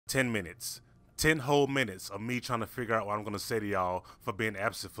10 minutes. 10 whole minutes of me trying to figure out what I'm going to say to y'all for being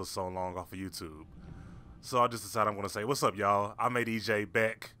absent for so long off of YouTube. So I just decided I'm going to say, what's up, y'all? I'm ADJ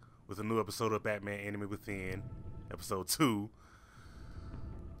back with a new episode of Batman Enemy Within, episode 2.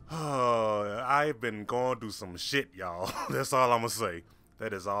 I've been going through some shit, y'all. That's all I'm going to say.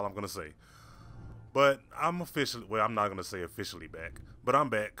 That is all I'm going to say. But I'm officially, well, I'm not going to say officially back, but I'm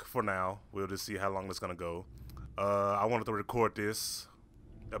back for now. We'll just see how long it's going to go. I wanted to record this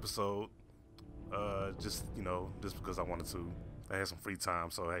episode, just because I wanted to. I had some free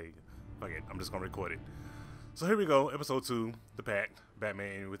time, so hey, fuck it, I'm just going to record it. So here we go, episode 2, The Pact,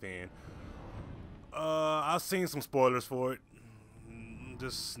 Batman Enemy Within. I've seen some spoilers for it.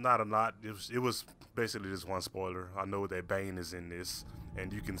 Just not a lot. It was basically just one spoiler. I know that Bane is in this,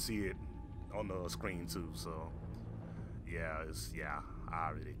 and you can see it on the screen too. So yeah, I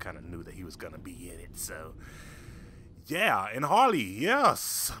already kind of knew that he was gonna be in it. So yeah, and Harley,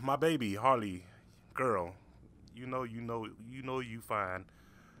 yes, my baby Harley, girl, you fine.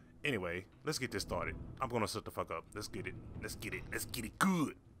 Anyway, let's get this started. I'm gonna shut the fuck up. Let's get it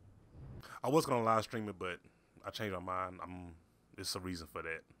good. I was gonna live stream it, but I changed my mind. There's a reason for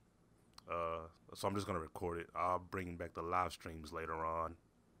that. So I'm just gonna record it. I'll bring back the live streams later on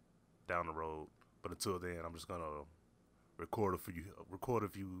down the road. But until then, I'm just gonna record a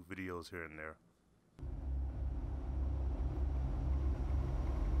few videos here and there.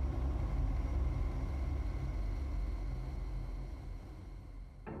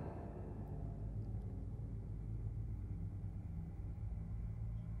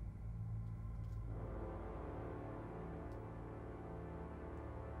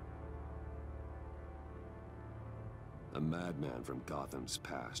 A madman from Gotham's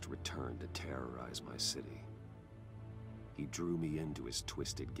past returned to terrorize my city. He drew me into his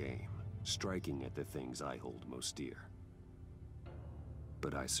twisted game, striking at the things I hold most dear.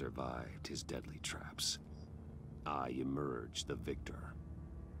 But I survived his deadly traps. I emerged the victor.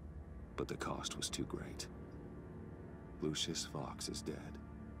 But the cost was too great. Lucius Fox is dead.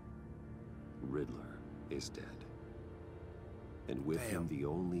 Riddler is dead. And with him, the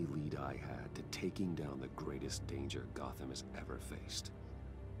only lead I had to taking down the greatest danger Gotham has ever faced.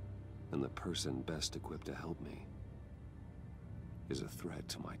 And the person best equipped to help me is a threat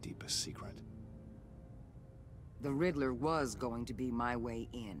to my deepest secret. The Riddler was going to be my way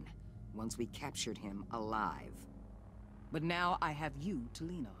in, once we captured him alive. But now I have you to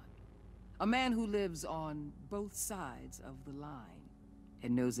lean on. A man who lives on both sides of the line,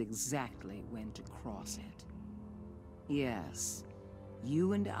 and knows exactly when to cross it. Yes,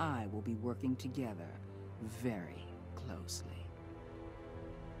 you and I will be working together very closely.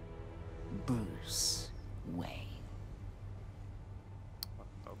 Bruce Wayne.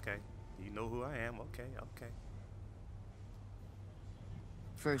 Okay, you know who I am. Okay.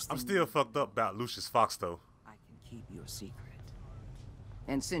 First, I'm still fucked up about Lucius Fox though. I can keep your secret.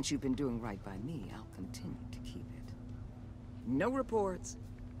 And since you've been doing right by me, I'll continue to keep it. No reports,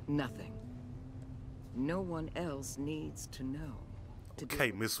 nothing. No one else needs to know.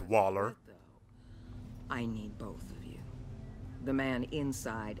 Okay, Miss Waller. I need both of you. The man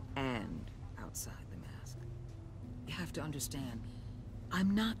inside and outside the mask. You have to understand,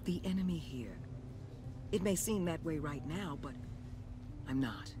 I'm not the enemy here. It may seem that way right now, but I'm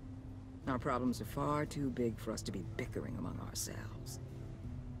not. Our problems are far too big for us to be bickering among ourselves.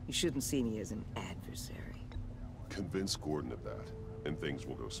 You shouldn't see me as an adversary. Convince Gordon of that, and things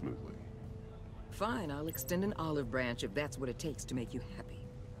will go smoothly. Fine, I'll extend an olive branch if that's what it takes to make you happy.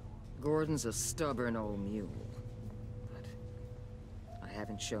 Gordon's a stubborn old mule, but I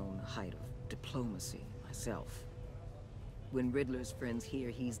haven't shown the height of diplomacy myself. When Riddler's friends hear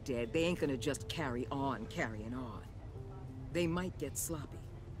he's dead, they ain't gonna just carry on carrying on. They might get sloppy.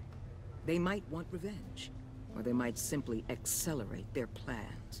 They might want revenge, or they might simply accelerate their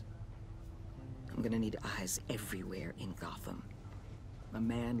plans. I'm gonna need eyes everywhere in Gotham. A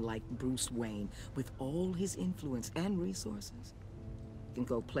man like Bruce Wayne, with all his influence and resources, can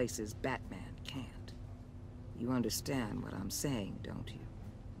go places Batman can't. You understand what I'm saying, don't you?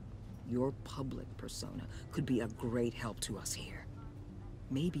 Your public persona could be a great help to us here.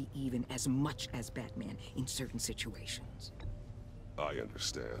 Maybe even as much as Batman in certain situations. I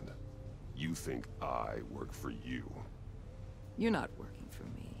understand. You think I work for you. You're not working for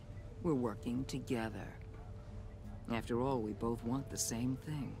me. We're working together. After all, we both want the same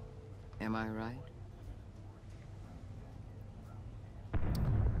thing. Am I right?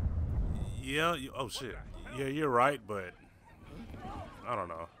 Yeah, oh shit. Yeah, you're right, but I don't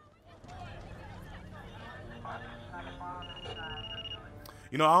know.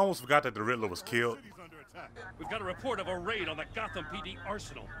 You know, I almost forgot that the Riddler was killed. We've got a report of a raid on the Gotham PD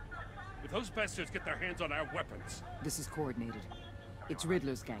arsenal. If those bastards get their hands on our weapons... This is coordinated. It's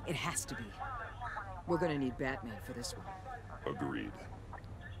Riddler's gang. It has to be. We're gonna need Batman for this one. Agreed.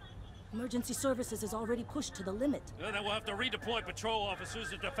 Emergency services is already pushed to the limit. Then we'll have to redeploy patrol officers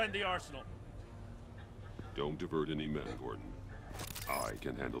to defend the arsenal. Don't divert any men, Gordon. I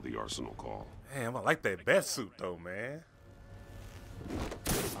can handle the arsenal call. Damn, I like that bat suit though, man.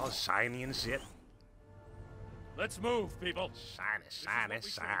 All shiny and shit. Let's move, people. Shiny, shiny,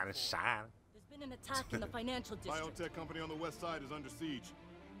 shiny, shiny. There's been an attack in the financial district. Biotech company on the west side is under siege.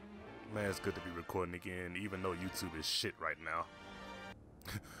 Man, it's good to be recording again, even though YouTube is shit right now.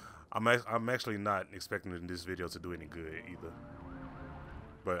 I'm actually not expecting this video to do any good either.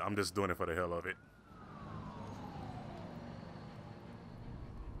 But I'm just doing it for the hell of it.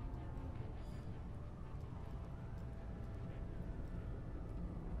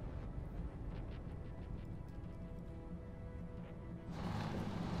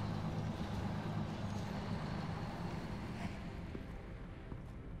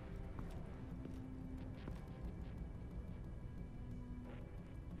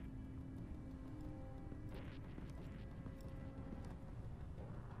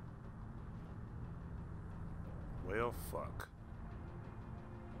 Well, fuck.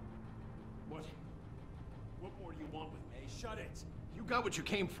 What more do you want with me? Hey, shut it. You got what you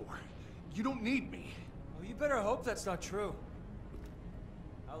came for. You don't need me. Well, you better hope that's not true.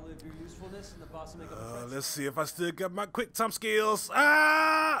 Outlive your usefulness and the boss will make up a price. Let's see if I still got my quick time skills.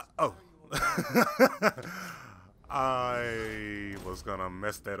 Ah! Oh. I was gonna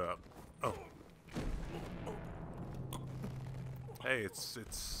mess that up. Oh. Hey,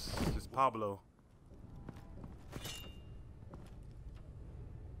 it's Pablo.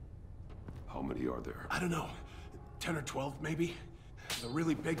 How many are there? I don't know. 10 or 12, maybe? The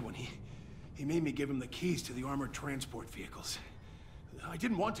really big one, he made me give him the keys to the armored transport vehicles. I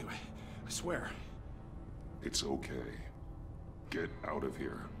didn't want to, I swear. It's okay. Get out of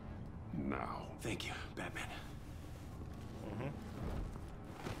here. Now. Thank you, Batman.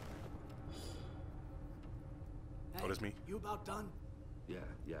 Oh, that's me. You about done? Yeah,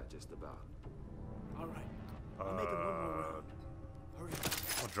 just about. All right. I'll make it one more round. Hurry up.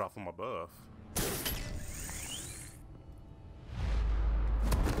 I'll drop from above.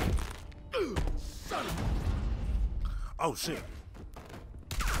 Son of Oh shit.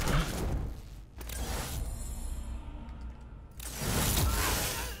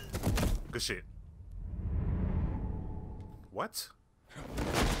 Good shit. What?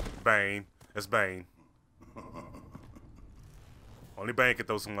 Bane. It's Bane. Only Bane can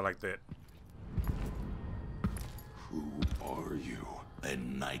throw someone like that. Who are you? A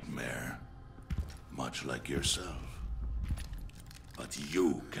nightmare, much like yourself. But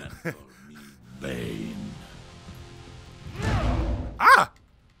you can call me Bane. Ah!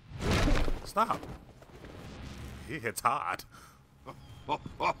 Stop. He hits hard.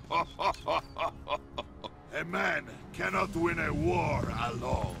 A man cannot win a war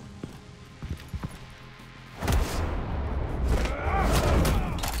alone.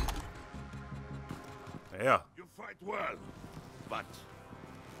 Yeah. You fight well, but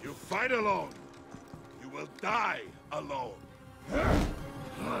you fight alone. You will die alone.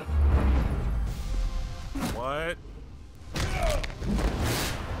 What?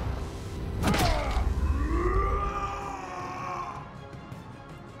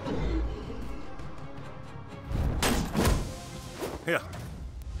 Yeah.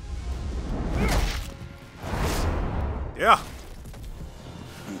 Yeah.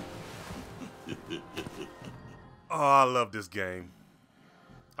 Oh, I love this game.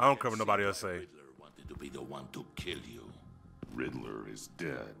 I don't care what nobody else say. Riddler wanted to be the one to kill you. Riddler is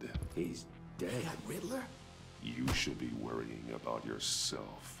dead. He's dead. Riddler? You should be worrying about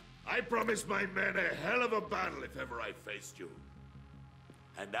yourself. I promised my men a hell of a battle if ever I faced you.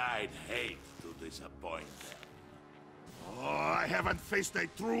 And I'd hate to disappoint them. Oh, I haven't faced a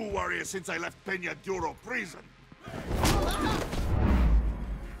true warrior since I left Peña Duro prison.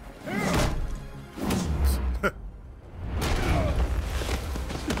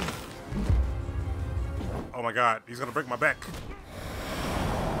 Oh my god, he's gonna break my back.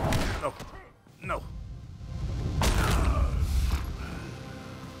 No. No.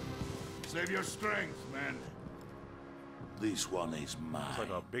 Save your strength, man. This one is mine. It's like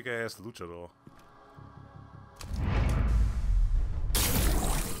a big ass luchador.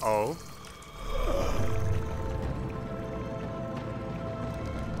 Oh.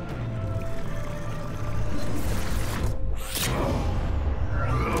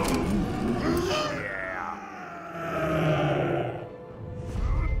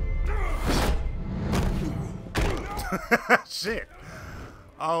 shit.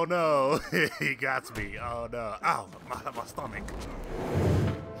 Oh no, he got me. Oh no. Ow, my stomach.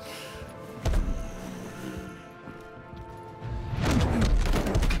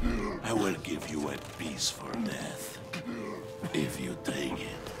 I will give you a peaceful death if you take it.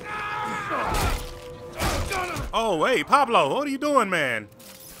 Oh wait, Pablo, what are you doing, man?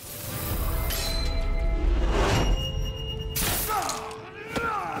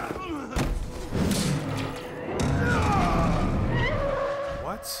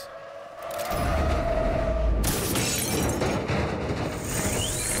 What?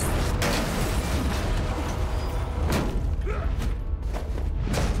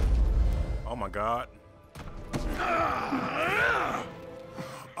 Oh my God.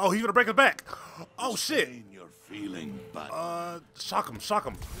 Oh, he's gonna break his back. Oh shit. You're feeling bad. Shock him, shock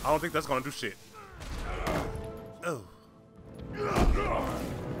him. I don't think that's gonna do shit. Oh.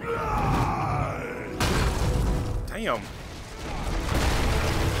 Damn.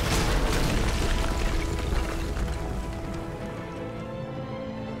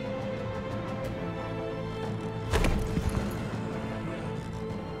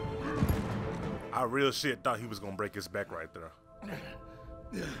 I real shit thought he was gonna break his back right there.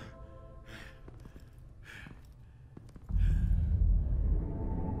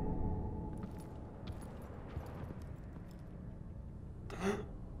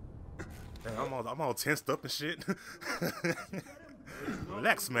 Damn, I'm all tensed up and shit.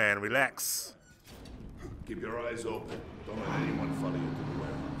 Relax, man, relax. Keep your eyes open. Don't let anyone follow you to the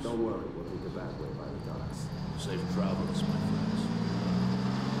warehouse. Don't worry, we'll take the back way by the docks. Safe travels, my friends.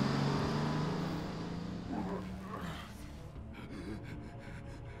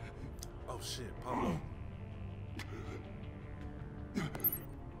 Oh shit, Pablo.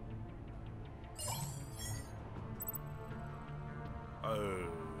 Oh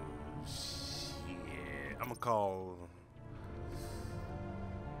shit. I'm gonna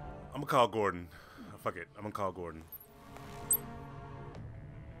call Gordon. Fuck it. I'm gonna call Gordon.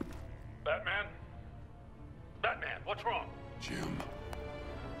 Batman? Batman, what's wrong? Jim.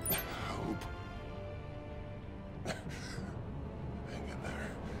 Hope. Hang in there.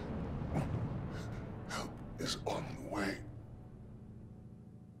 Help is on the way.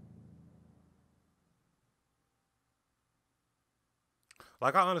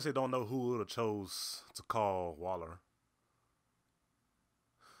 Like, I honestly don't know who would have chose to call Waller.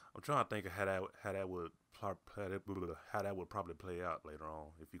 I'm trying to think of how that would probably play out later on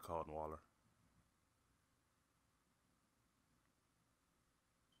if you called Waller.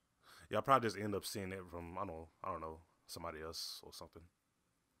 Yeah, I'll probably just end up seeing it from I don't know somebody else or something.